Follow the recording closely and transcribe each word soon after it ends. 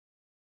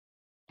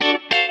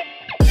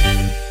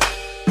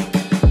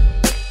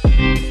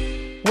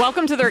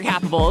Welcome to The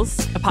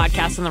Recapables, a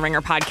podcast on the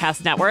Ringer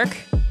Podcast Network.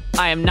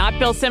 I am not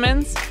Bill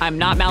Simmons. I'm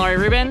not Mallory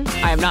Rubin.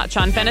 I am not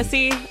Sean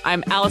Fennessy.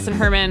 I'm Allison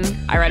Herman.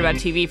 I write about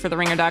TV for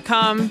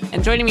TheRinger.com.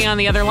 And joining me on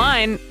the other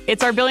line,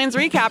 it's our Billions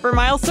recapper,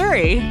 Miles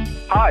Surrey.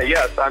 Hi,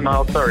 yes, I'm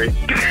Miles Surrey.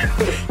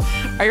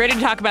 Are you ready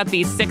to talk about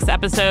the 6th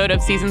episode of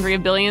Season 3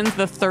 of Billions,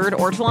 the third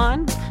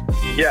Ortolan?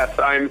 Yes,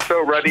 I'm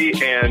so ready,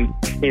 and,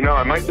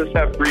 I might just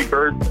have 3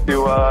 birds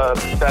to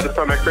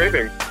satisfy my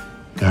craving.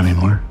 Got any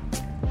more?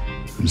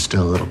 I'm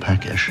still a little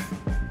peckish.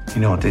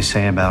 You know what they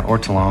say about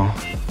ortolan?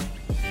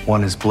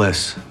 1 is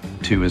bliss,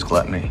 2 is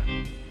gluttony.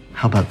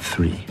 How about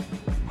 3?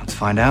 Let's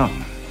find out.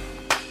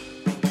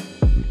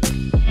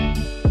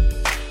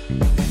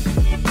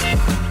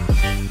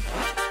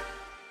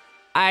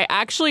 I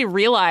actually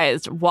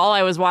realized while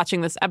I was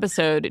watching this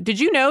episode, did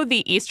you know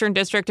the Eastern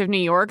District of New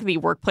York, the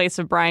workplace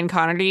of Brian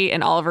Connerty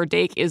and Oliver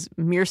Dake, is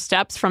mere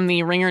steps from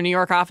the Ringer New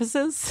York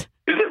offices?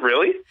 Is it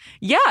really?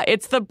 Yeah,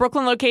 it's the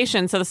Brooklyn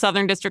location. So the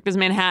Southern District is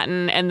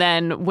Manhattan. And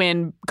then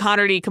when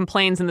Connerty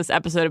complains in this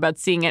episode about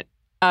seeing it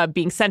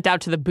being sent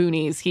out to the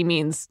boonies, he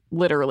means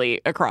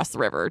literally across the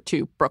river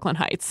to Brooklyn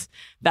Heights,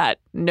 that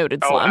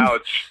noted slum. Oh,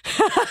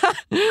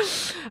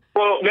 ouch.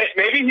 Well,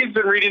 maybe he's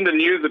been reading the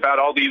news about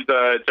all these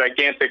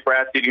gigantic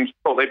rats eating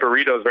Chipotle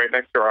burritos right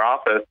next to our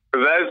office,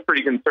 because that is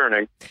pretty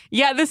concerning.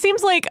 Yeah, this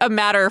seems like a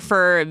matter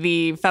for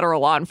the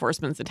federal law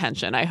enforcement's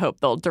attention. I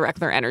hope they'll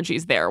direct their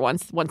energies there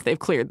once they've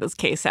cleared this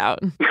case out.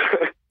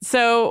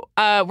 So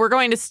we're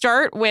going to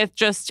start with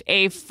just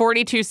a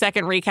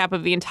 42-second recap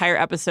of the entire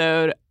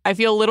episode. I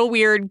feel a little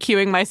weird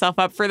queuing myself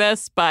up for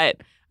this,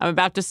 but I'm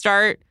about to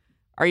start.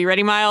 Are you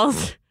ready,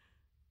 Miles?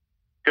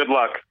 Good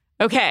luck.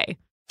 Okay.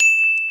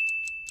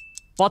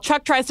 While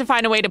Chuck tries to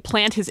find a way to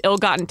plant his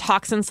ill-gotten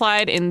toxin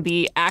slide in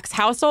the Axe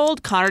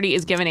household, Connerty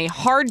is given a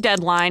hard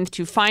deadline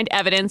to find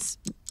evidence,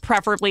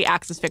 preferably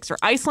Axe's fixer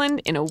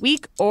Iceland, in a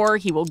week, or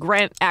he will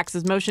grant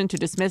Axe's motion to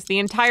dismiss the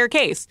entire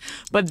case.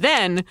 But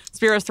then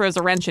Spiros throws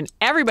a wrench in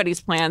everybody's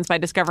plans by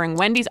discovering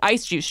Wendy's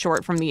ice juice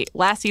short from the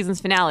last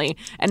season's finale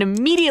and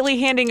immediately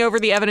handing over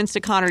the evidence to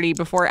Connerty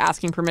before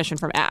asking permission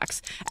from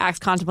Axe. Axe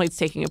contemplates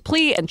taking a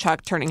plea and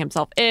Chuck turning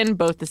himself in,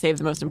 both to save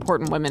the most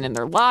important women in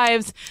their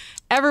lives.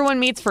 Everyone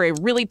meets for a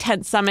really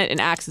tense summit in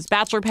Axe's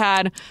bachelor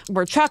pad,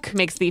 where Chuck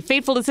makes the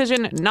fateful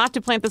decision not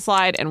to plant the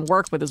slide and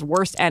work with his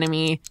worst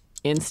enemy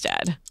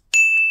instead.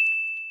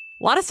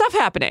 A lot of stuff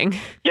happening.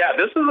 Yeah,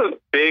 this is a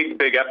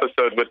big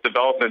episode with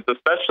developments,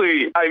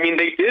 especially,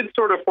 they did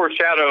sort of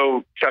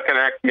foreshadow Chuck and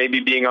Axe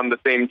maybe being on the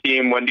same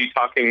team. Wendy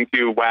talking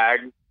to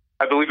Wags,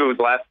 I believe it was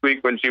last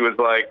week, when she was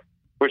like,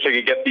 wish I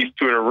could get these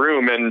 2 in a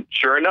room. And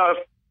sure enough,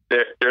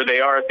 there they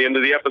are at the end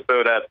of the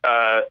episode at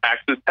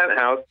Axe's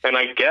penthouse. And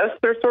I guess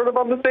they're sort of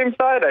on the same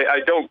side.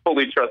 I don't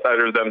fully trust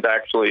either of them to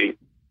actually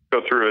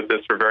go through with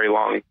this for very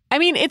long.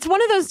 It's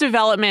one of those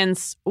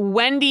developments,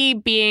 Wendy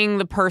being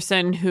the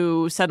person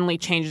who suddenly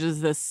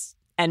changes this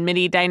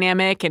enmity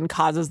dynamic and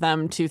causes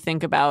them to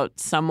think about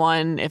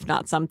someone, if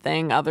not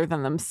something, other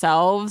than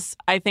themselves,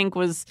 I think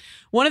was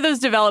one of those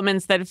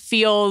developments that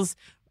feels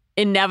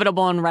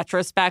inevitable in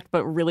retrospect,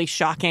 but really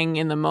shocking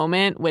in the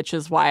moment, which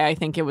is why I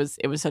think it was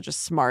such a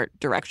smart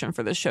direction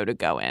for the show to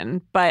go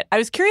in. But I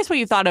was curious what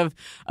you thought of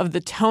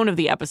the tone of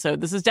the episode.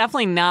 This is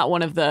definitely not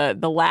one of the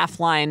laugh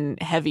line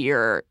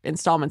heavier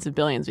installments of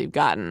Billions we've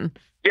gotten.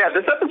 Yeah,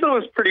 this episode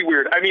was pretty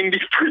weird. The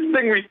first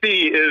thing we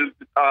see is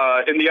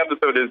in the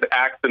episode is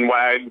Axe and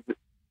Wags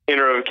in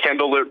a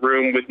candlelit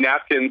room with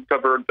napkins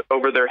covered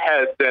over their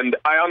heads. And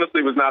I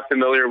honestly was not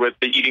familiar with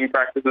the eating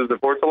practices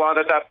of Ortolan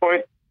at that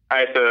point.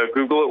 I had to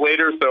Google it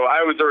later, so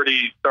I was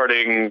already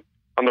starting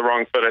on the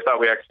wrong foot. I thought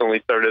we accidentally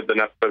started the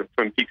next episode of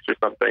Twin Peaks or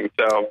something.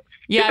 So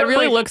yeah, it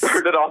really looks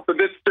started off a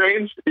bit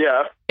strange.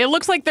 Yeah, it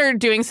looks like they're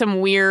doing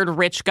some weird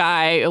rich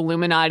guy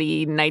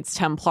Illuminati Knights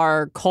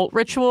Templar cult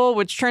ritual,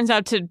 which turns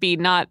out to be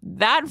not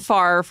that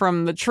far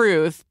from the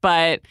truth.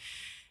 But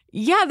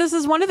yeah, this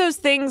is one of those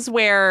things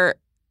where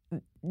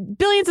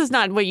Billions is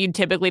not what you'd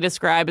typically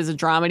describe as a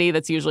dramedy.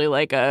 That's usually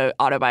like a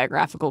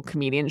autobiographical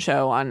comedian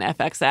show on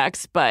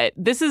FXX. But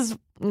this is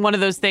one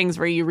of those things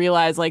where you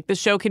realize like the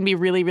show can be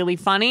really, really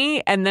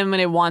funny. And then when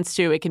it wants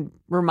to, it can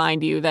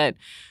remind you that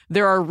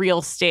there are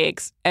real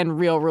stakes and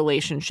real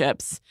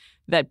relationships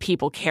that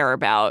people care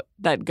about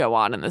that go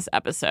on in this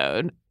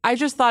episode. I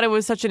just thought it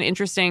was such an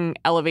interesting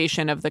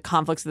elevation of the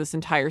conflicts of this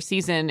entire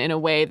season in a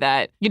way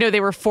that, they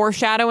were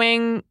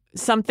foreshadowing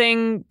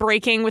something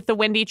breaking with the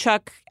Wendy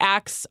Chuck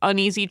Axe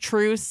uneasy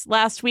truce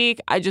last week.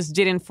 I just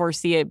didn't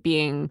foresee it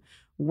being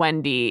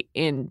Wendy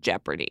in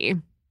jeopardy.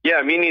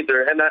 Yeah, me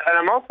neither. And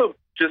I'm also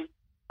just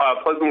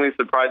pleasantly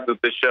surprised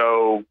with the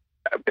show,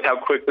 how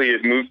quickly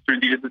it moves through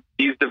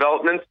these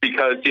developments,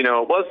 because, it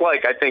was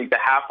like, I think, the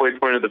halfway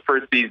point of the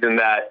first season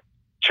that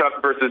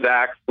Chuck versus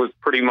Axe was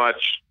pretty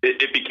much,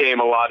 it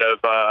became a lot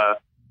of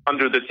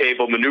under the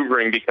table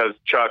maneuvering because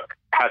Chuck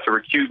had to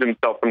recuse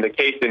himself from the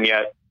case, and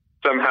yet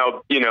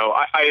somehow,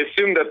 I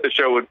assumed that the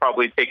show would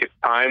probably take its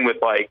time with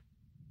like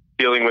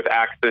dealing with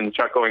Axe and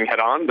Chuck going head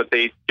on, but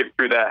they skipped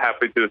through that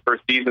halfway through the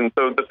first season.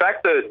 So the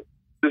fact that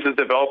this is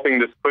developing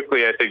this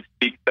quickly, I think,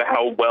 speaks to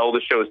how well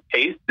the show is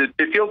paced.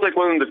 It feels like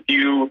one of the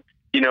few,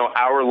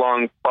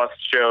 hour-long plus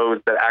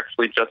shows that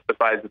actually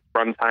justifies its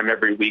runtime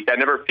every week. I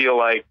never feel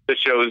like the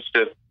show is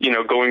just,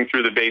 going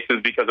through the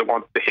bases because it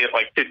wants to hit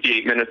like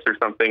 58 minutes or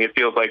something. It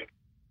feels like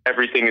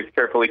everything is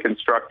carefully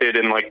constructed,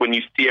 and like when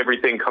you see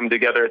everything come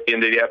together at the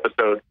end of the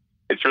episode,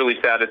 it's really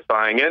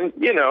satisfying. And,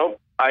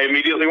 I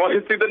immediately want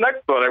to see the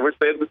next one. I wish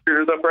they had the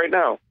spears up right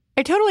now.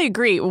 I totally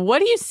agree. What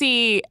do you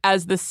see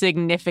as the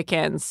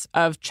significance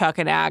of Chuck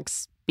and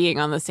Axe being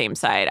on the same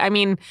side? I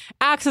mean,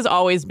 Axe has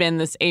always been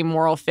this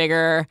amoral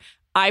figure.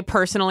 I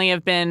personally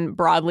have been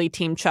broadly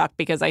Team Chuck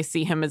because I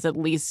see him as at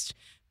least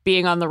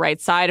being on the right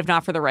side, if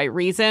not for the right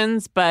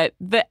reasons. But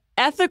the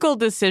ethical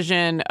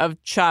decision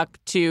of Chuck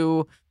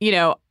to,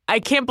 I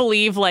can't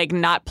believe like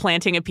not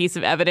planting a piece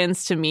of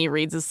evidence to me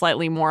reads as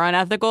slightly more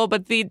unethical.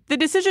 But the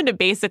decision to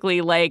basically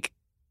like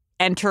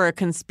enter a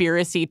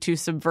conspiracy to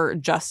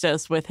subvert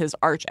justice with his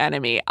arch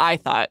enemy, I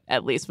thought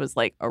at least was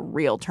like a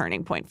real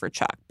turning point for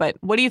Chuck. But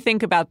what do you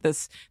think about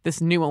this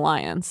new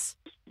alliance?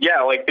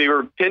 Yeah, like they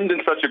were pinned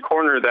in such a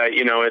corner that,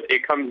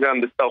 it comes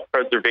down to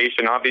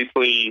self-preservation.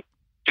 Obviously,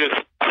 just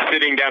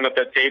sitting down at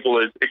that table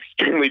is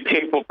extremely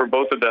painful for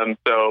both of them.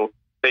 So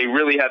they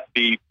really have to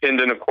be pinned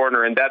in a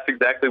corner. And that's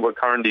exactly what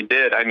Carmody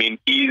did. I mean,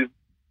 he's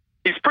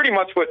pretty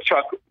much what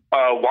Chuck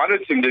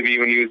wanted him to be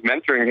when he was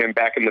mentoring him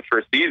back in the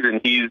first season.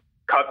 He's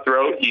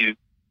cutthroat. He's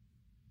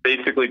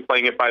basically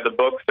playing it by the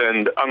books,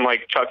 and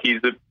unlike Chuck,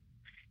 he's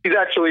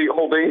actually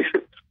holding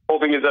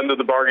his end of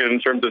the bargain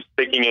in terms of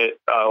sticking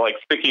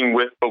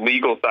with the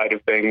legal side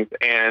of things.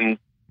 And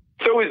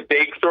so is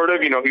Dake, sort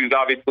of. He was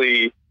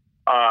obviously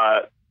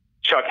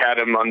Chuck had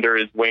him under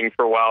his wing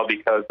for a while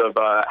because of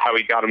how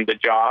he got him the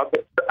job.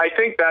 I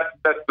think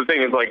that's the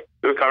thing is like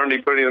currently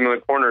putting them in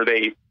the corner.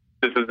 This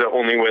is the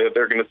only way that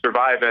they're going to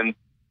survive. And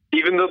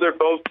even though they're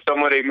both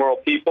somewhat amoral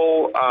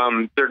people,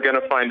 they're going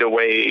to find a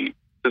way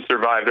to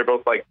survive. They're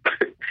both like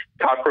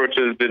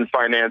cockroaches in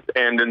finance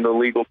and in the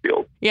legal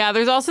field. Yeah,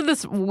 there's also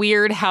this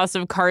weird House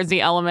of Cardsy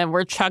element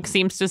where Chuck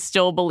seems to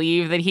still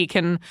believe that he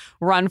can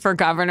run for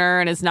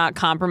governor and is not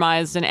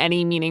compromised in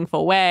any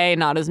meaningful way,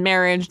 not his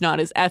marriage, not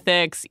his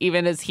ethics,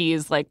 even as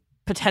he's like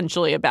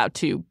potentially about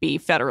to be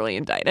federally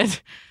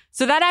indicted.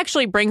 So that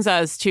actually brings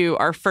us to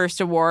our first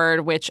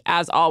award, which,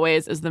 as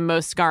always, is the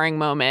most scarring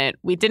moment.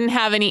 We didn't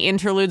have any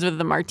interludes with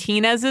the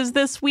Martinezes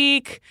this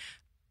week.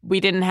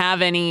 We didn't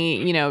have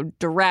any,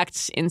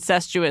 direct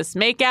incestuous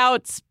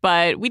makeouts,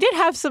 but we did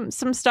have some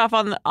stuff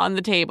on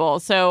the table.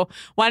 So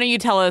why don't you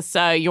tell us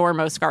your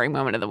most scarring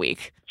moment of the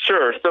week?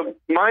 Sure. So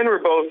mine were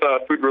both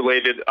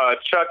food-related.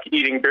 Chuck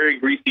eating very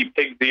greasy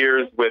pig's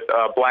ears with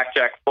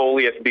Blackjack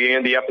Foley at the beginning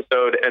of the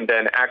episode, and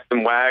then Axe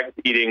and Wags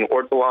eating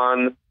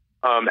ortolan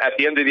at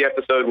the end of the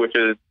episode, which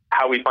is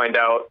how we find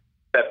out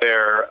that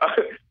they're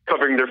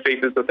covering their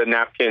faces with a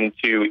napkin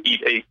to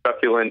eat a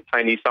succulent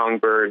tiny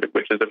songbird,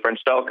 which is a French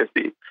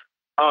delicacy.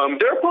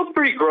 They're both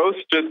pretty gross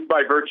just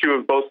by virtue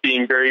of both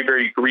being very,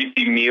 very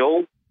greasy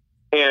meals.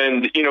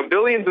 And,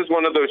 Billions is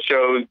one of those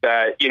shows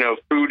that,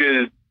 food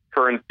is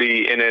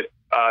currency in it,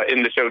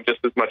 in the show just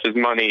as much as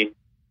money.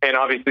 And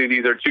obviously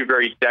these are two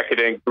very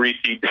decadent,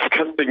 greasy,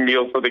 disgusting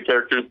meals for the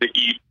characters to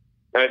eat.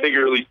 And I think it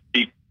really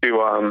speaks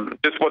to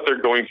just what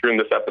they're going through in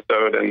this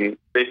episode. And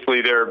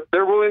basically they're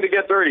willing to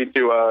get dirty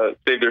to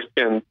save their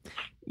skin.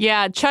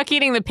 Yeah, Chuck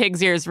eating the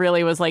pig's ears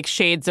really was like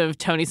shades of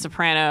Tony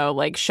Soprano,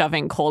 like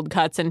shoving cold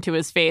cuts into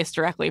his face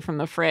directly from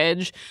the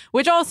fridge,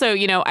 which also,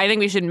 I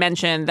think we should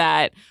mention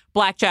that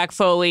Blackjack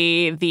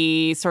Foley,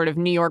 the sort of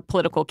New York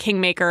political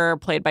kingmaker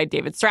played by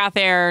David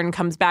Strathairn,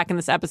 comes back in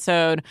this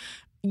episode.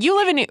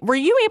 Were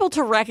you able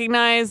to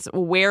recognize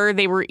where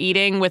they were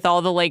eating with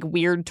all the like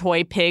weird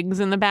toy pigs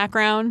in the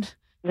background?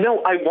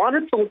 No, I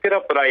wanted to look it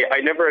up, but I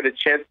never had a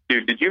chance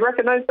to. Did you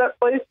recognize that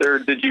place, or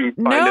did you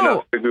find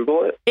enough to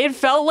Google it? It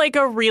felt like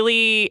a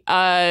really...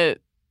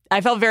 I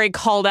felt very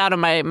called out on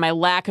my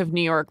lack of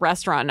New York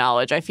restaurant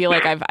knowledge. I feel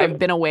like I've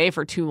been away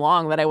for too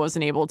long that I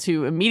wasn't able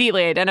to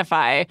immediately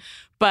identify.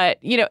 But,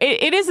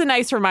 it is a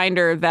nice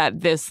reminder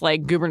that this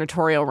like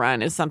gubernatorial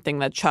run is something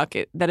that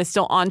that is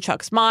still on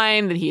Chuck's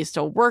mind, that he is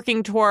still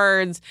working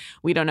towards.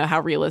 We don't know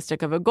how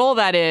realistic of a goal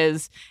that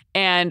is.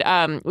 And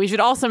we should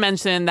also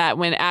mention that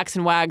when Axe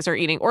and Wags are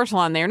eating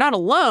ortolan, they are not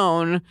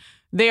alone.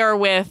 They are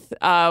with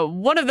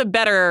one of the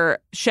better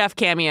chef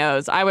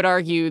cameos, I would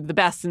argue the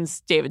best since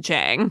David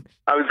Chang.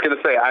 I was going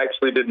to say, I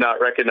actually did not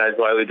recognize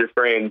Wiley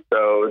Dufresne,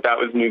 so that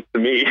was news to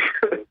me.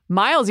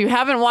 Miles, you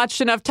haven't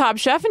watched enough Top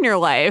Chef in your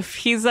life.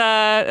 He's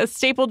a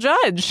staple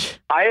judge.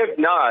 I have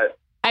not.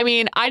 I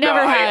mean, I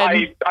never had...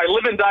 I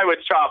live and die with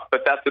Chop,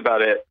 but that's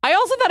about it. I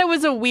also thought it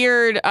was a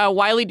weird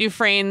Wiley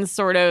Dufresne's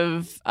sort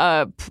of...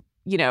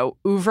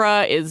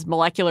 oeuvre is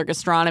molecular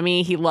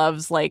gastronomy. He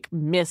loves like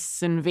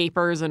mists and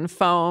vapors and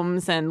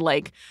foams, and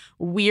like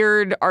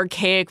weird,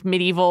 archaic,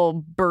 medieval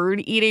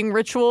bird eating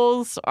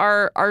rituals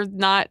are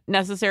not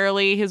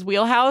necessarily his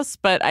wheelhouse.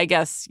 But I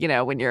guess,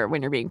 when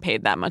you're being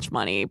paid that much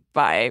money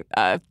by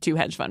two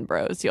hedge fund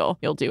bros,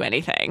 you'll do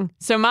anything.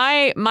 So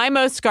my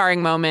most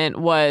scarring moment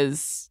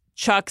was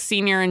Chuck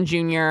Sr. and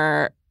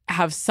Jr.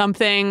 have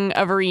something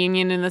of a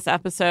reunion in this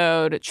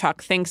episode.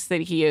 Chuck thinks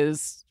that he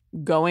is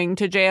going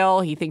to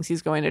jail. He thinks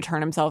he's going to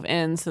turn himself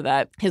in so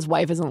that his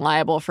wife isn't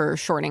liable for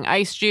shorting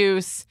ice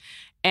juice.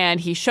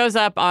 And he shows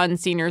up on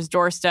Senior's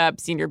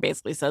doorstep. Senior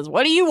basically says,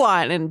 "What do you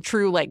want?" in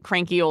true, like,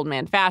 cranky old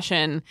man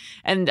fashion.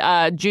 And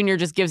Junior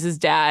just gives his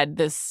dad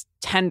this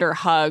tender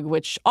hug,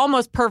 which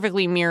almost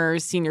perfectly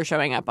mirrors Senior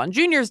showing up on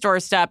Junior's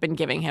doorstep and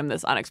giving him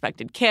this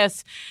unexpected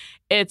kiss.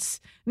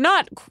 It's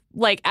not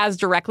like as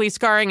directly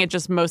scarring. It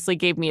just mostly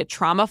gave me a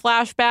trauma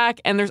flashback.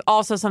 And there's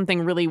also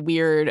something really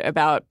weird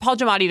about Paul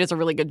Giamatti does a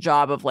really good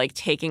job of like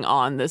taking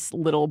on this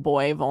little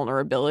boy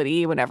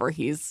vulnerability whenever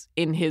he's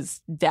in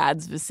his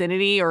dad's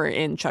vicinity or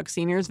in Chuck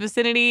Sr.'s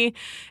vicinity.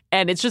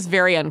 And it's just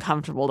very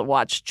uncomfortable to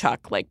watch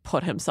Chuck like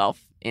put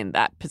himself in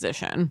that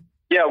position.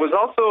 Yeah, it was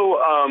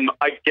also,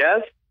 I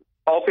guess,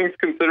 all things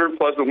considered,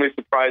 pleasantly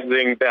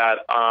surprising that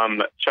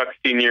Chuck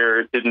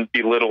Sr. didn't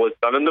belittle his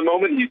son in the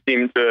moment. He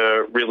seemed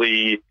to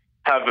really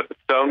have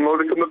some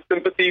modicum of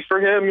sympathy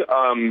for him.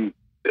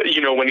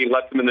 When he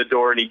lets him in the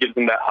door and he gives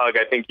him that hug,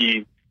 I think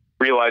he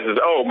realizes,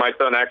 oh, my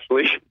son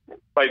actually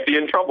might be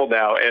in trouble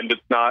now, and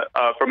it's not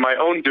from my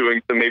own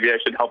doing, so maybe I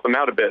should help him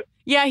out a bit.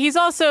 Yeah, he's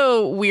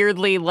also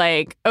weirdly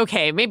like,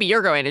 okay, maybe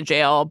you're going to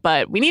jail,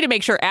 but we need to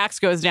make sure Axe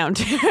goes down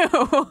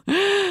too,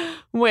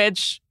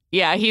 which...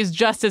 yeah, he's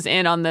just as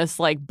in on this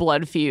like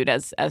blood feud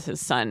as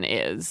his son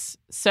is.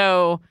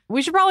 So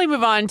we should probably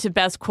move on to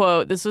best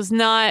quote. This was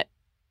not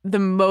the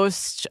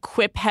most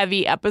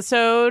quip-heavy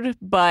episode,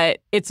 but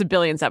it's a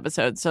Billions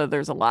episode, so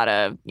there's a lot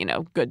of,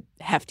 good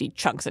hefty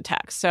chunks of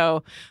text.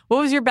 So what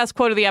was your best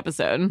quote of the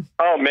episode?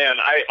 Oh, man,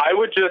 I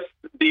would just,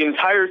 the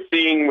entire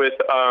scene with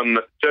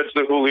Judge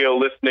DiJulio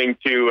listening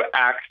to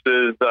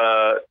Axe's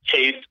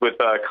case with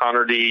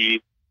Connerty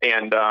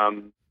and...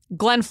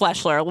 Glenn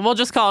Fleshler. We'll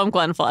just call him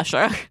Glenn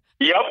Fleshler.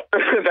 Yep,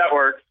 that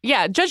works.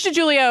 Yeah, Judge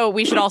DiJulio,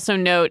 we should also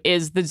note,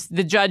 is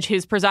the judge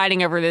who's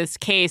presiding over this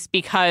case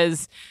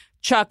because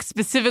Chuck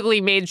specifically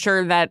made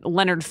sure that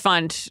Leonard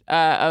Funt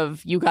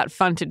of You Got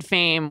Funted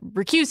fame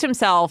recused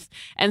himself.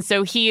 And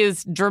so he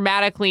is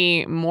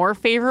dramatically more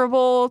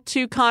favorable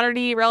to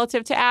Connerty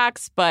relative to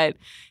Axe, but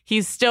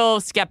he's still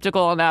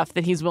skeptical enough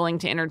that he's willing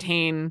to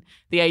entertain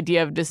the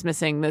idea of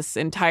dismissing this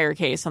entire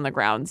case on the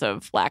grounds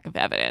of lack of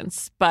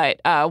evidence.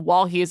 But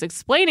while he is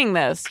explaining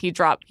this, he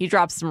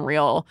drops some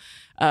real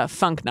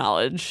funk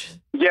knowledge.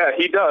 Yeah,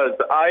 he does.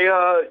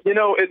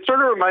 It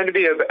sort of reminded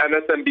me of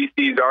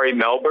MSNBC's Ari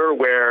Melber,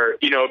 where,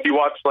 if you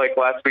watched like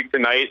Last Week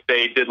Tonight,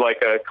 they did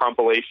like a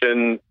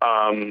compilation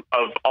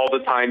of all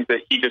the times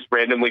that he just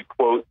randomly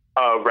quotes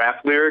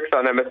rap lyrics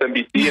on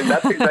MSNBC. And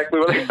that's exactly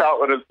what I thought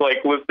when it's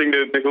like listening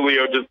to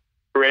DiJulio just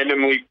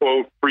randomly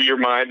quote "Free Your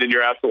Mind and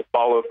Your Ass Will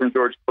Follow" from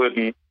George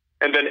Clinton.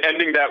 And then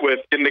ending that with,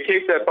 "In the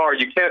case at bar,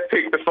 you can't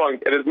take the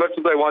funk. And as much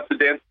as I want to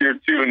dance to your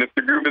tune, if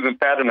the groove isn't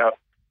bad enough,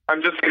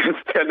 I'm just going to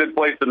stand in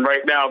place, and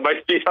right now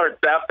my feet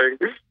aren't tapping,"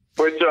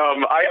 which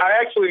I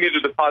actually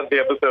needed to pause the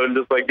episode and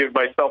just like give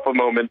myself a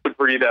moment to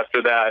breathe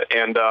after that.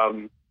 And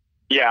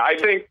I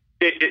think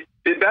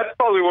that's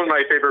probably one of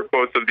my favorite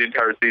quotes of the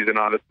entire season,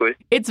 honestly.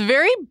 It's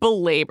very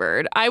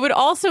belabored. I would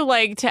also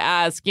like to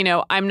ask,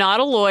 I'm not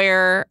a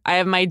lawyer. I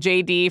have my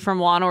JD from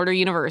Law & Order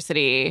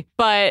University.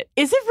 But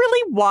is it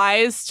really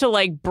wise to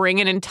like bring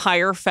an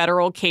entire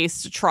federal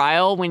case to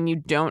trial when you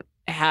don't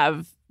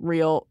have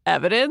real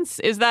evidence?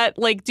 Is that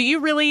like, do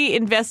you really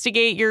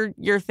investigate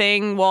your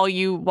thing while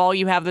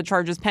you have the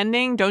charges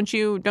pending? Don't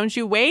you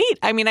wait?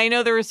 I mean, I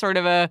know there was sort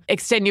of a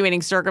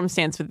extenuating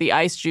circumstance with the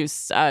ice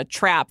juice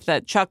trap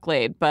that Chuck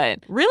laid, but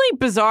really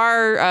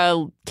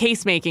bizarre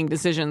case making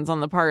decisions on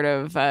the part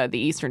of the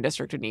Eastern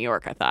District of New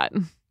York, I thought.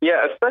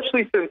 Yeah,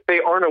 especially since they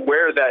aren't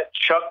aware that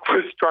Chuck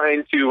was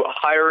trying to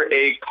hire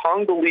a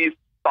Congolese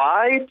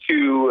spy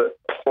to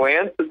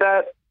plant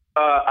that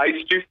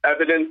ice juice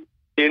evidence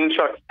in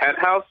Chuck's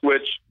penthouse,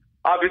 which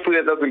obviously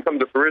that doesn't come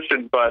to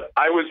fruition, but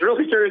I was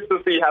really curious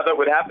to see how that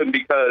would happen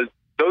because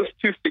those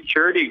two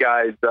security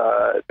guys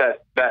that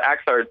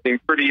Axe hired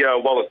seemed pretty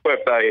well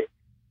equipped. I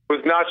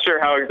was not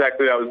sure how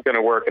exactly that was going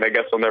to work, and I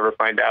guess we'll never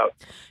find out.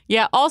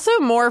 Yeah, also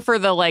more for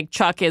the like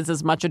Chuck is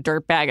as much a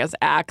dirtbag as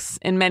Axe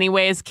in many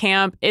ways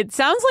camp. It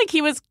sounds like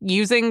he was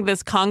using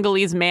this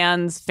Congolese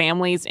man's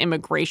family's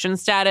immigration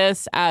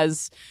status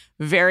as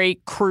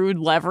very crude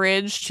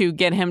leverage to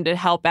get him to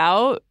help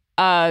out.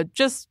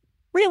 Just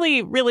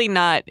really, really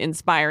not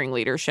inspiring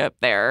leadership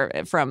there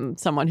from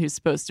someone who's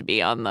supposed to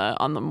be on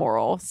the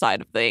moral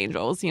side of the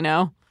angels,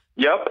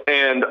 Yep,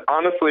 and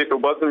honestly, if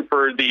it wasn't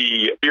for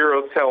the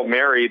Spiros Hail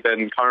Mary,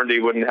 then Connerty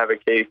wouldn't have a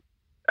case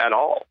at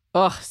all.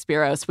 Ugh,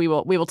 Spiros. We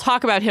will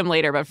talk about him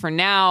later, but for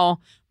now,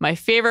 my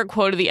favorite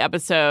quote of the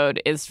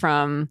episode is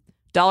from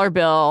Dollar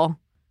Bill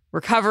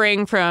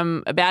recovering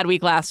from a bad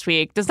week last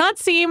week. Does not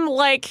seem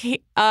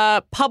like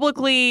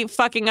publicly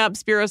fucking up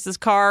Spiros'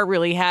 car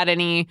really had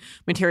any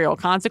material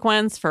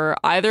consequence for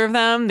either of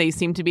them. They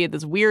seem to be at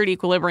this weird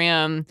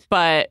equilibrium.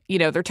 But,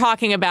 they're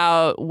talking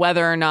about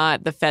whether or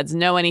not the feds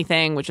know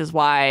anything, which is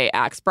why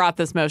Axe brought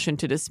this motion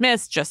to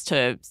dismiss,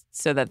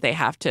 so that they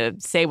have to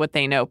say what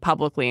they know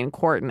publicly in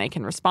court and they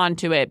can respond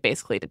to it,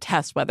 basically to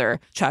test whether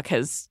Chuck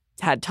has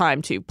had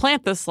time to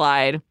plant the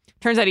slide.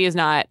 Turns out he is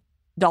not.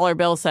 Dollar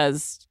Bill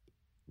says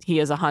he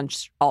has a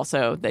hunch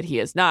also that he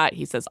is not.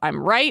 He says,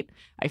 I'm right.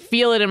 I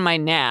feel it in my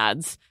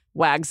nads.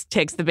 Wags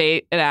takes the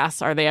bait and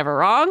asks, are they ever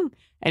wrong?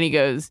 And he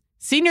goes,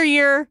 senior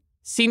year,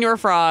 senior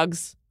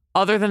frogs.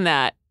 Other than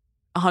that,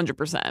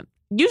 100%.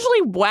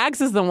 Usually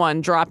Wags is the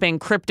one dropping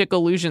cryptic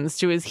allusions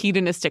to his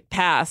hedonistic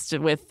past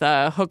with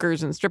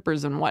hookers and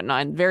strippers and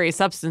whatnot, and various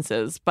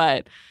substances.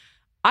 But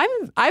I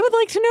would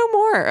like to know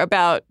more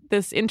about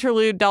this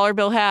interlude Dollar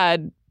Bill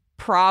had,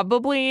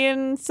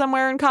 probably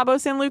somewhere in Cabo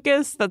San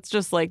Lucas. That's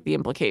just like the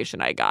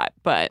implication I got.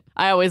 But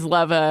I always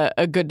love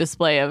a good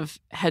display of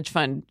hedge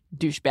fund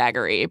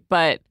douchebaggery.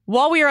 But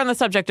while we are on the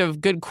subject of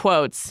good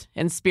quotes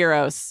and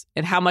Spiros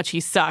and how much he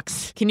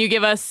sucks, can you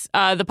give us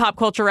the pop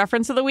culture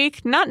reference of the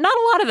week? Not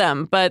a lot of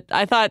them, but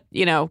I thought,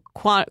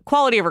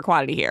 quality over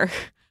quantity here.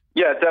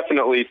 Yeah,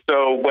 definitely.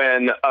 So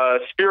when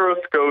Spiros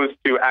goes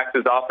to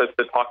Axe's office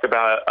to talk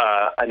about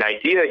an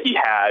idea he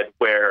had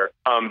where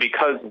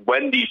because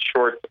Wendy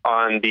shorts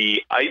on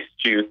the Ice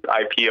Juice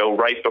IPO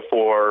right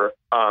before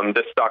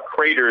the stock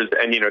craters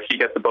and, he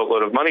gets a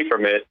boatload of money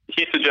from it,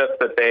 he suggests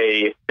that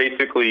they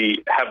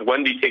basically have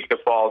Wendy take the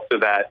fall so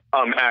that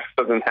Axe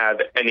doesn't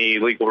have any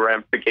legal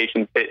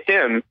ramifications hit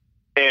him.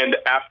 And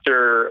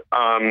after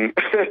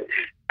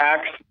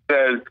Axe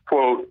says,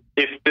 quote,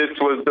 if this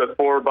was the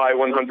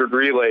 4x100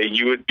 relay,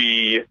 you would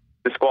be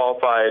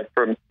disqualified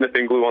from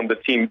sniffing glue on the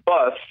team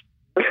bus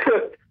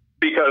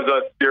because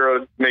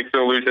Spiros makes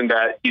an allusion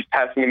that he's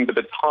passing him the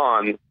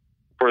baton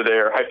for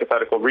their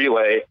hypothetical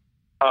relay.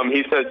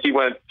 He says he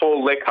went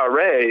full le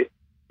carré,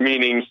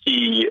 meaning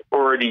he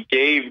already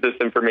gave this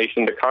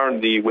information to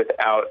Carmody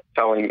without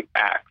telling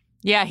Axe.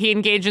 Yeah, he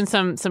engaged in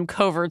some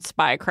covert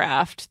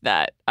spycraft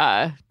that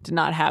did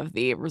not have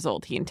the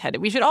result he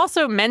intended. We should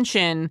also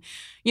mention,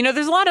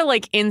 there's a lot of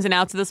ins and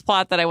outs of this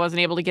plot that I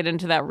wasn't able to get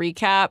into that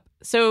recap.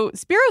 So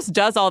Spiros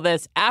does all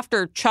this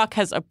after Chuck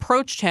has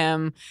approached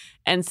him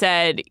and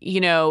said,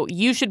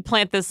 you should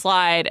plant this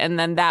slide, and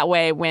then that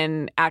way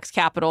when Axe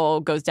Capital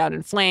goes down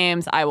in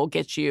flames, I will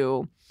get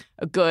you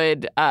a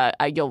good,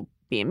 you'll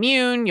be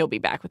immune, you'll be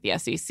back with the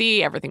SEC,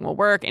 everything will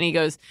work. And he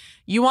goes,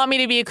 you want me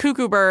to be a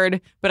cuckoo bird,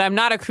 but I'm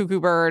not a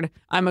cuckoo bird,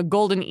 I'm a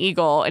golden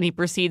eagle. And he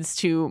proceeds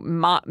to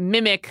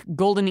mimic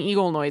golden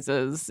eagle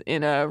noises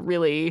in a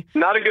really...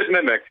 Not a good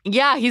mimic.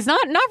 Yeah, he's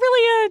not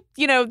really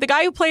the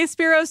guy who plays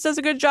Spiros does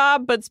a good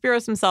job, but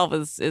Spiros himself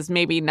is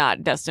maybe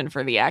not destined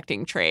for the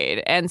acting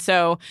trade. And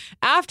so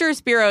after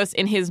Spiros,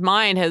 in his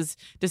mind, has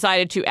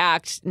decided to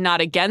act not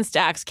against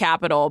Axe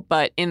Capital,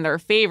 but in their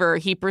favor,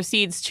 he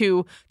proceeds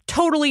to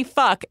totally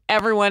fuck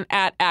everyone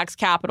at Axe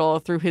Capital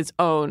through his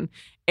own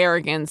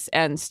arrogance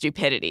and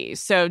stupidity.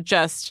 So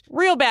just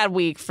real bad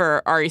week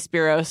for Ari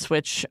Spiros,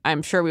 which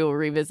I'm sure we will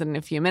revisit in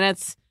a few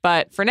minutes.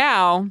 But for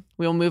now,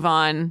 we'll move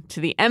on to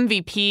the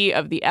MVP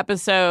of the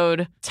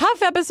episode.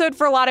 Tough episode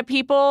for a lot of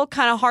people.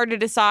 Kind of hard to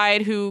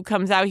decide who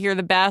comes out here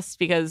the best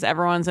because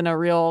everyone's in a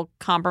real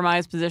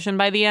compromised position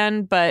by the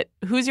end. But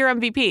who's your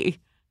MVP?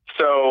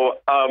 So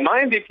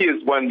my MVP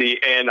is Wendy,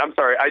 and I'm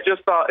sorry, I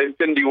just saw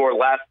Infinity War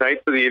last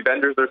night, so the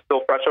Avengers are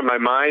still fresh on my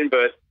mind.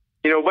 But,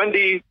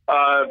 Wendy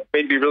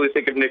made me really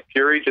think of Nick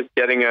Fury, just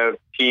getting a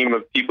team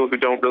of people who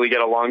don't really get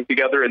along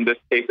together, in this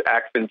case,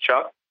 Axe and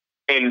Chuck.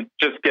 And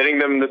just getting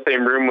them in the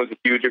same room was a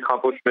huge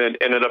accomplishment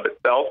in and of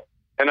itself.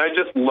 And I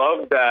just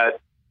love that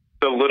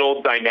the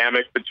little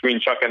dynamic between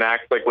Chuck and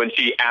Axe, like when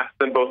she asks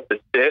them both to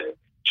sit,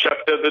 Chuck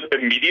does it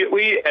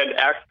immediately, and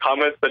Axe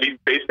comments that he's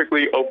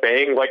basically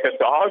obeying like a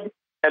dog.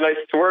 And I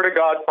swear to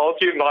God, Paul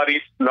Giamatti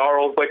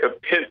snarls like a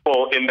pit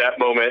bull in that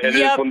moment. And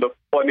it's one of the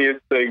funniest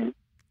things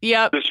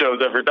the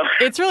show's ever done.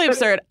 It's really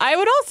absurd. I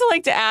would also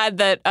like to add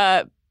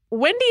that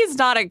Wendy is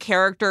not a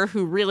character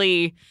who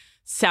really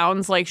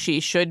sounds like she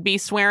should be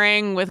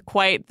swearing with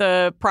quite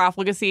the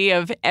profligacy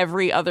of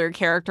every other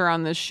character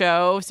on this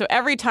show. So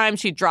every time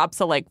she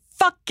drops a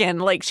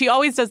fucking, she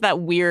always does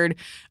that weird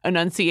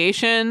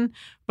enunciation.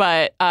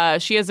 But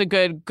she has a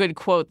good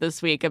quote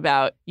this week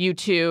about you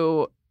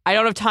two. I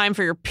don't have time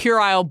for your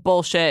puerile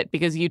bullshit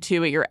because you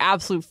two at your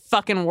absolute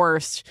fucking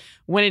worst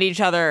win at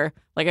each other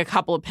like a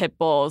couple of pit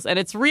bulls. And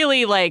it's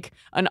really like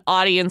an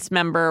audience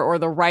member or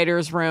the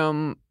writer's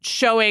room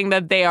showing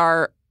that they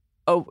are,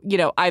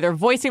 either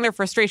voicing their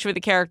frustration with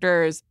the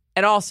characters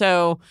and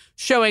also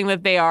showing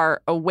that they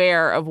are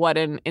aware of what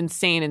an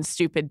insane and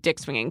stupid dick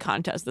swinging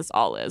contest this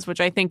all is, which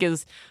I think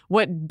is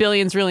what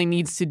Billions really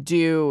needs to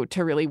do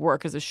to really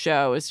work as a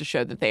show, is to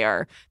show that they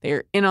are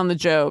in on the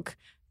joke.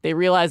 They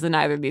realize that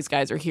neither of these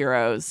guys are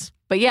heroes.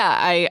 But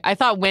yeah, I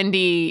thought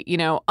Wendy,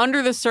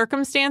 under the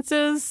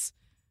circumstances,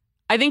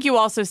 I think you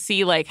also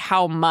see like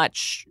how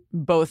much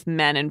both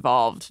men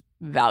involved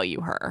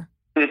value her.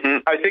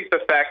 I think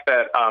the fact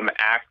that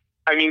Axe,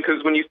 I mean,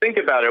 because when you think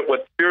about it,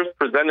 what Spears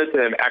presented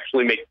to him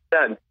actually makes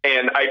sense.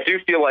 And I do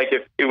feel like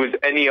if it was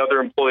any other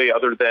employee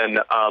other than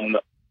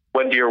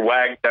Wendy or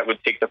Wags that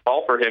would take the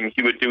fall for him,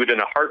 he would do it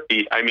in a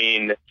heartbeat. I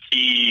mean,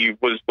 he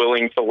was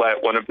willing to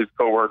let one of his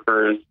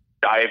coworkers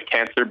die of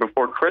cancer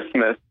before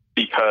Christmas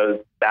because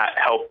that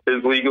helped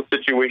his legal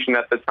situation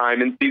at the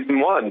time in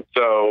season 1.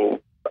 So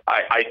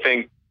I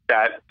think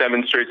that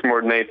demonstrates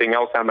more than anything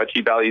else how much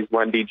he values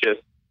Wendy,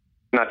 just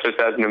not just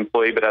as an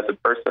employee, but as a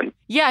person.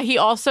 Yeah, he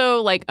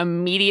also like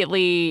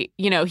immediately,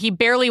 he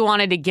barely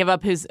wanted to give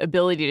up his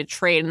ability to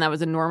trade, and that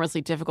was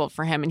enormously difficult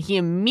for him. And he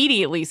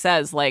immediately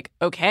says like,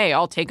 okay,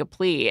 I'll take a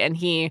plea. And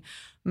he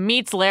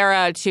meets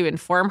Lara to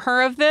inform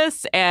her of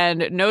this.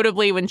 And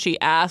notably, when she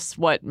asks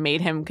what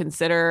made him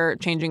consider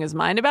changing his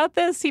mind about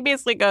this, he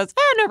basically goes,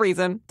 no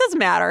reason. Doesn't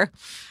matter.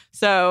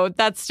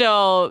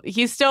 So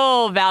he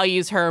still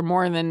values her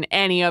more than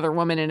any other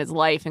woman in his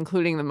life,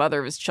 including the mother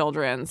of his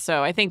children.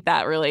 So I think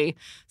that really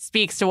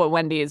speaks to what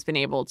Wendy has been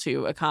able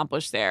to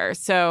accomplish there.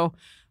 So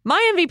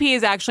my MVP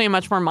is actually a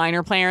much more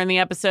minor player in the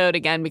episode,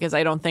 again, because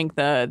I don't think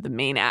the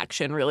main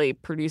action really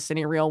produced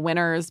any real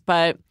winners.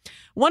 But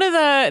one of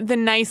the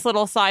nice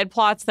little side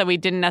plots that we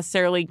didn't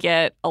necessarily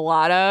get a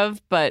lot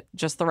of, but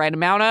just the right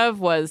amount of,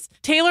 was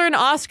Taylor and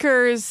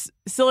Oscar's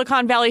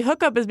Silicon Valley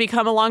hookup has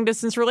become a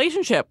long-distance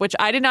relationship, which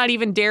I did not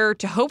even dare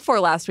to hope for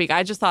last week.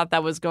 I just thought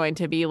that was going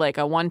to be like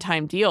a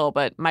one-time deal.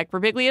 But Mike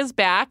Birbiglia is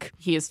back.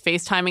 He is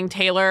FaceTiming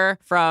Taylor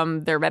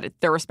from their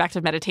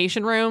respective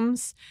meditation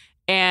rooms.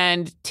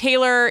 And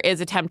Taylor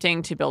is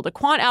attempting to build a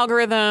quant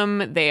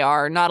algorithm. They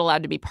are not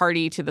allowed to be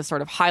party to the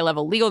sort of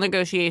high-level legal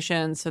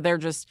negotiations. So they're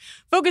just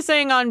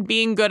focusing on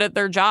being good at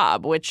their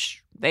job,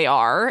 which they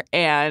are.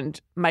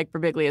 And Mike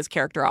Birbiglia's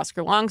character,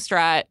 Oscar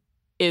Longstrat,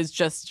 is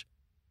just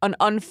an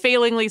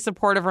unfailingly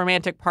supportive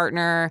romantic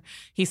partner.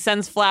 He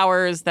sends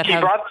flowers that He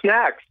brought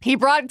snacks. He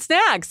brought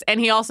snacks. And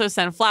he also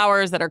sent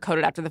flowers that are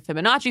coded after the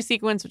Fibonacci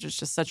sequence, which is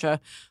just such a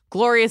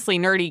gloriously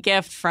nerdy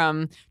gift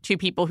from two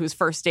people whose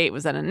first date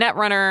was at a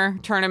Netrunner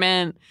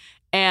tournament.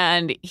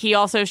 And he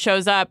also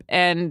shows up,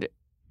 and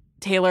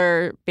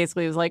Taylor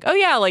basically was like, oh,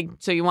 yeah, like,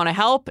 so you want to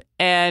help?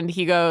 And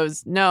he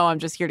goes, no, I'm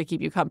just here to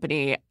keep you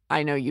company.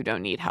 I know you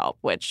don't need help,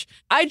 which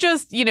I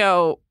just,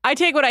 I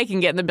take what I can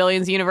get in the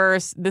Billions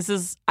universe.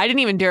 I didn't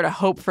even dare to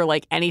hope for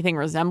like anything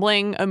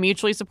resembling a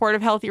mutually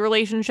supportive, healthy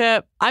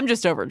relationship. I'm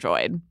just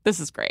overjoyed.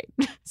 This is great.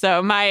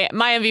 So my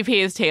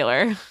MVP is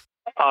Taylor.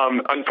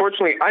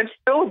 Unfortunately, I'm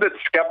still a bit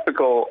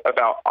skeptical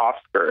about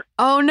Oscar.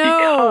 Oh,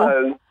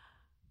 no.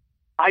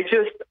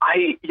 Because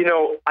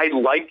I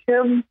like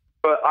him,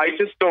 but I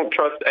just don't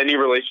trust any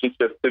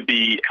relationship to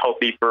be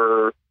healthy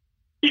for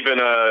even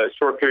a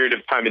short period of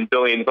time in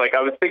Billions. Like,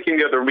 I was thinking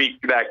the other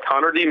week that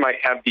Connerty might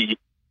have the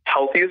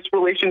healthiest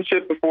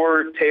relationship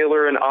before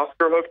Taylor and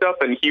Oscar hooked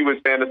up, and he was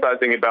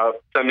fantasizing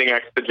about sending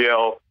X to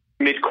jail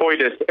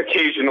mid-coitus.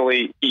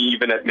 Occasionally, he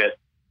even admits.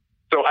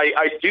 So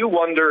I do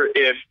wonder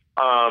if,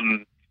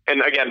 and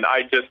again,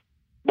 I just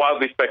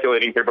wildly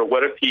speculating here, but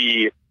what if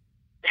he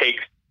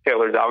takes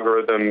Taylor's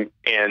algorithm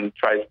and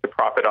tries to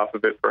profit off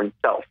of it for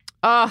himself?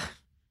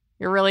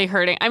 You're really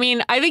hurting. I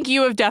mean, I think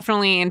you have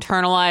definitely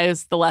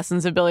internalized the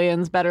lessons of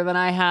Billions better than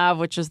I have,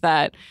 which is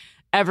that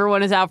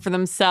everyone is out for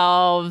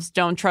themselves.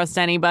 Don't trust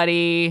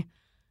anybody.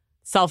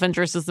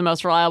 Self-interest is the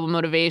most reliable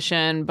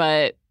motivation.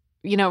 But,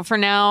 for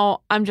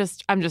now, I'm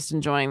just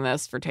enjoying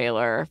this for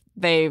Taylor.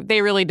 They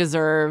really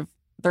deserve.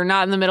 They're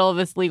not in the middle of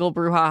this legal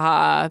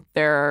brouhaha.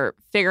 They're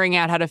figuring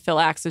out how to fill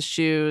Axe's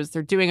shoes.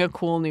 They're doing a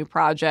cool new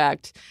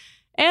project.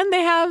 And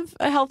they have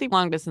a healthy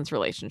long-distance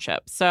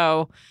relationship.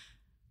 So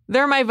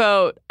they're my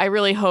vote. I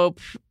really hope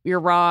you're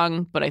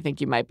wrong, but I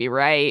think you might be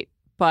right.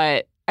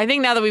 But I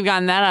think now that we've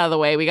gotten that out of the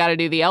way, we got to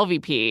do the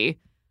LVP.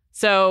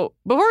 So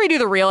before we do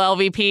the real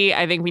LVP,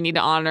 I think we need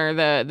to honor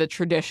the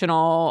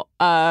traditional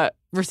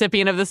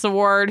recipient of this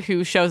award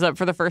who shows up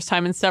for the first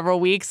time in several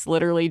weeks,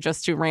 literally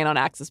just to rain on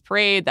Axe's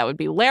parade. That would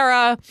be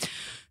Lara,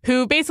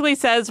 who basically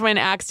says when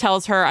Axe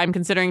tells her, I'm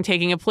considering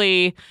taking a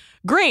plea,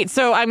 great,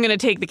 so I'm going to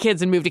take the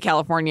kids and move to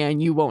California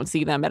and you won't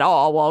see them at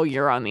all while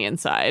you're on the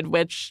inside,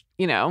 which,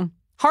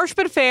 harsh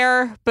but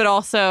fair, but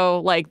also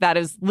like that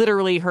is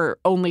literally her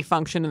only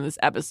function in this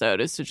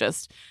episode is to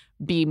just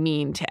be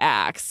mean to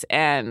Axe.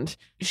 And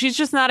she's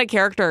just not a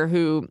character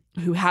who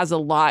has a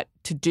lot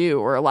to do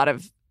or a lot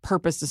of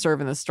purpose to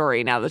serve in the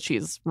story now that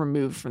she's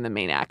removed from the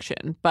main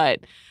action.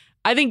 But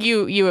I think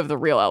you have the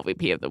real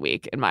LVP of the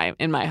week, in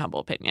my humble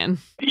opinion.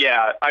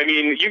 Yeah, I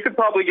mean, you could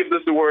probably give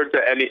this award to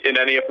any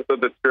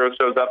episode that Spiro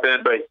shows up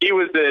in, but he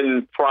was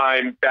in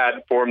prime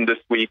bad form this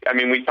week. I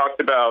mean, we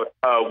talked about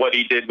what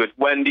he did with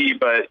Wendy,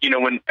 but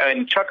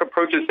when Chuck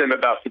approaches him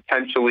about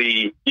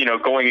potentially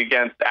going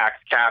against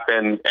Axe Cap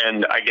and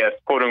I guess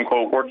quote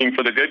unquote working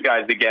for the good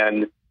guys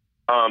again,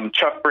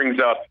 Chuck brings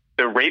up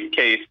the rape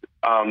case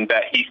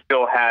that he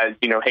still has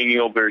hanging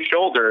over his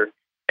shoulder,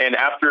 and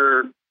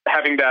after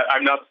having that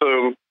I'm not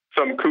so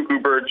some cuckoo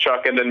bird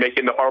Chuck and then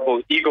making the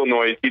horrible eagle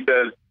noise, he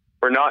says,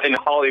 we're not in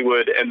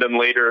Hollywood, and then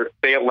later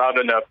say it loud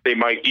enough, they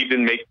might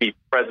even make me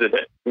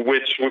president,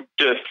 which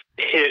just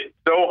hit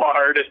so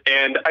hard.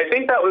 And I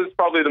think that was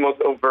probably the most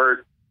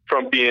overt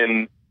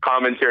Trumpian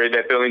commentary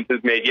that Billions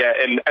has made yet.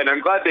 And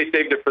I'm glad they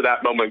saved it for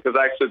that moment, because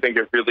I actually think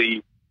it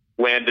really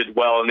landed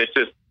well. And it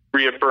just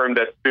reaffirmed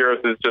that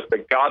Spiros is just a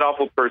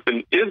god-awful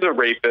person, is a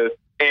rapist,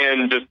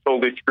 and just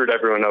totally screwed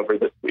everyone over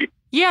this week.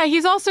 Yeah,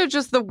 he's also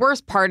just, the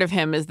worst part of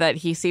him is that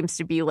he seems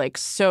to be like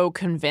so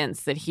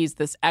convinced that he's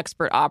this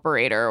expert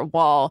operator,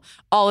 while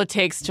all it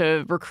takes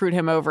to recruit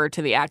him over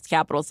to the Axe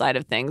Capital side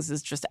of things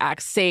is just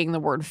Axe saying the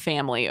word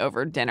family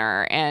over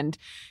dinner. And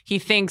he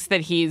thinks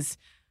that he's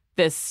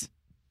this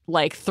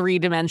like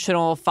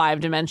 3-dimensional,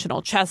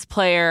 5-dimensional chess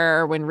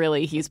player, when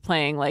really he's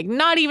playing like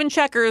not even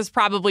checkers,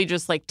 probably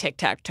just like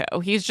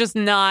tic-tac-toe. He's just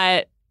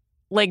not,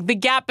 like, the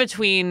gap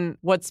between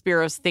what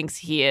Spiros thinks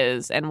he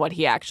is and what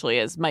he actually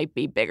is might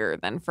be bigger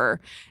than for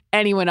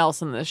anyone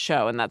else in this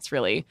show. And that's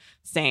really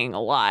saying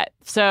a lot.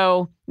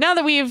 So now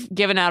that we've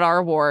given out our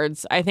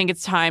awards, I think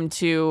it's time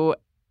to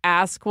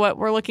ask what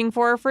we're looking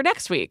for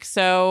next week.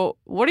 So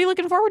what are you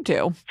looking forward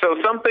to? So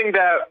something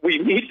that we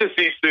need to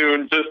see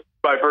soon, just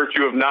by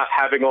virtue of not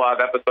having a lot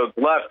of episodes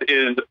left,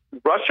 is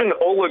Russian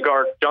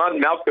oligarch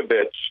John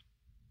Malkovich.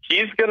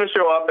 He's going to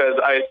show up as,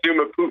 I assume,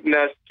 a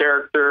Putin-esque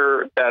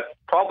character that's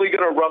probably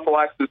going to ruffle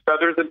Axe's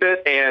feathers a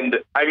bit. And,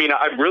 I mean,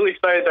 I'm really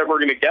excited that we're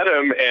going to get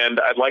him, and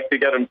I'd like to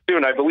get him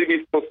soon. I believe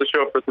he's supposed to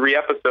show up for 3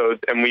 episodes,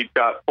 and we've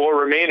got 4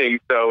 remaining,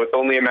 so it's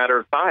only a matter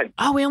of time.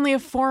 Oh, we only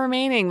have 4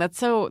 remaining. That's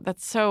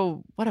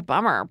so, what a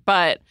bummer.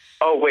 But...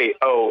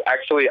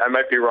 actually, I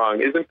might be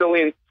wrong. Isn't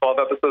Billions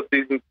 12-episode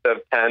season instead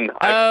of 10?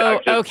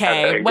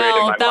 Okay.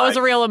 Well, that was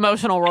a real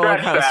emotional roller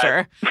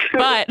coaster.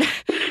 But,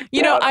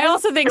 you know, I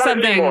also think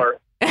something...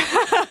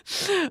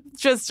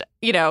 just,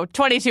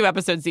 22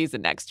 episode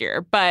season next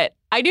year. But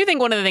I do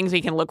think one of the things we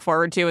can look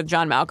forward to with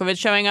John Malkovich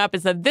showing up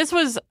is that this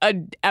was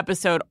an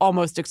episode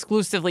almost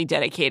exclusively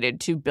dedicated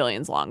to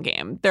Billions Long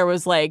Game. There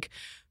was like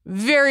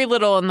very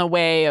little in the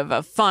way of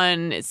a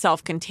fun,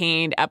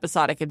 self-contained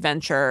episodic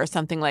adventure,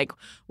 something like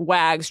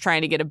Wags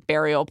trying to get a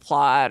burial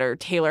plot or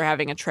Taylor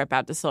having a trip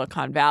out to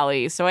Silicon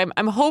Valley. So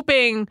I'm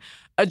hoping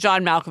a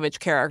John Malkovich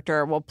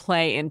character will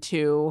play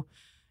into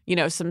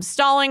some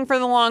stalling for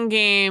the long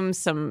game,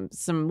 some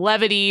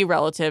levity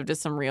relative to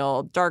some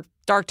real dark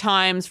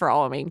times for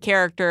all our main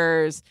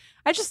characters.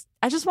 I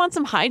just want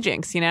some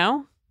hijinks,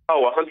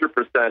 Oh,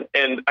 100%.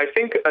 And I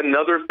think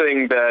another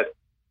thing that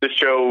the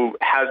show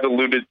has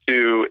alluded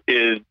to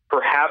is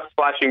perhaps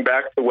flashing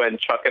back to when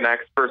Chuck and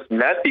Axe first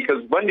met,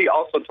 because Wendy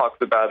also talks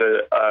about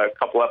it a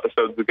couple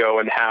episodes ago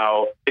and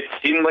how it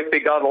seemed like they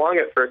got along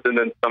at first and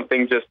then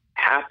something just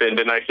happened.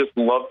 And I just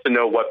love to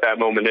know what that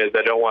moment is.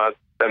 I don't want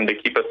them to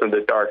keep us in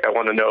the dark. I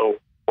want to know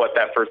what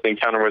that first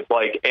encounter was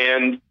like.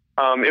 And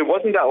it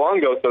wasn't that long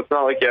ago, so it's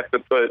not like you have to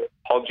put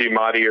Paul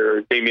Giamatti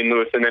or Damian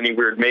Lewis in any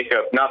weird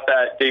makeup. Not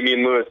that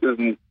Damian Lewis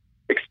isn't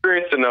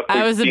experienced enough.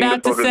 I was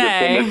about to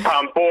say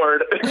Tom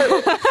Ford.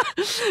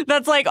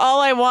 That's like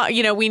all I want.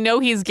 We know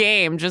he's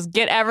game. Just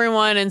get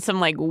everyone in some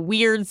like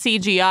weird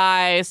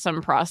CGI,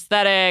 some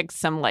prosthetics,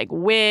 some like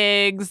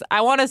wigs.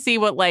 I want to see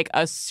what like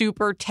a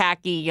super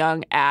tacky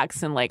young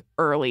Axe in like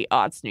early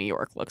aughts New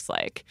York looks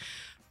like.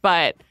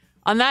 But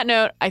on that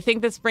note, I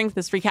think this brings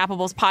this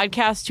Recapables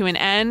podcast to an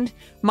end.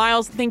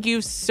 Miles, thank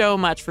you so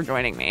much for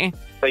joining me.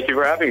 Thank you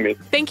for having me.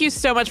 Thank you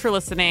so much for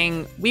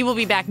listening. We will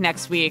be back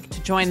next week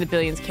to join the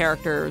Billions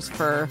characters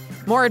for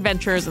more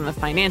adventures in the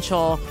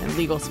financial and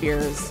legal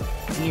spheres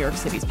of New York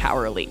City's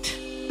power elite.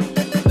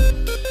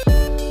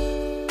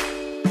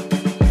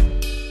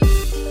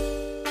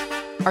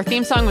 Our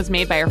theme song was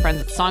made by our friends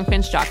at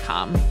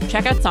Songfinch.com.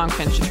 Check out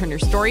Songfinch to turn your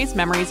stories,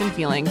 memories, and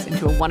feelings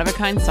into a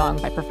one-of-a-kind song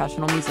by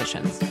professional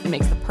musicians. It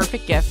makes the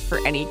perfect gift for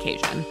any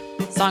occasion.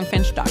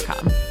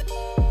 Songfinch.com.